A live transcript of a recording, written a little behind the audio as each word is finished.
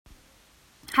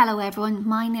Hello everyone,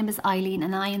 my name is Eileen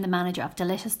and I am the manager of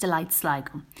Delicious Delights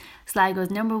Sligo, Sligo's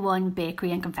 #1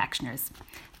 bakery and confectioners.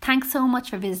 Thanks so much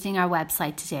for visiting our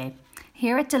website today.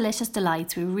 Here at Delicious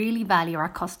Delights we really value our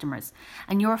customers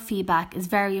and your feedback is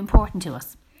very important to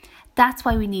us. That's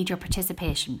why we need your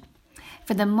participation.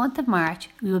 For the month of March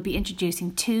we will be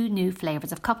introducing 2 new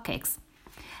flavours of cupcakes.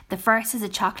 The first is a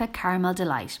chocolate caramel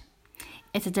delight.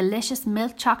 It's a delicious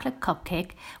milk chocolate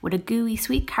cupcake with a gooey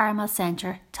sweet caramel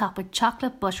centre topped with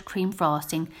chocolate buttercream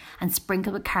frosting and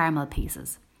sprinkled with caramel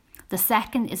pieces. The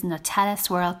second is a Nutella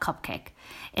swirl cupcake.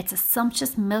 It's a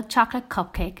sumptuous milk chocolate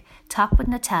cupcake topped with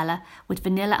Nutella with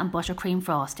vanilla and buttercream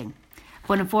frosting.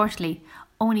 But unfortunately,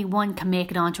 only one can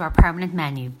make it onto our permanent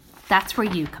menu. That's where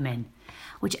you come in.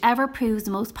 Whichever proves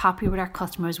the most popular with our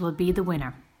customers will be the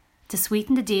winner. To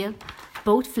sweeten the deal,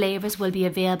 both flavours will be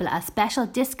available at a special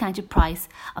discounted price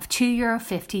of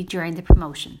 €2.50 during the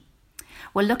promotion.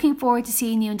 We're looking forward to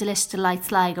seeing you in Delicious Delights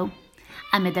Sligo,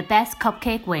 and may the best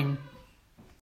cupcake win.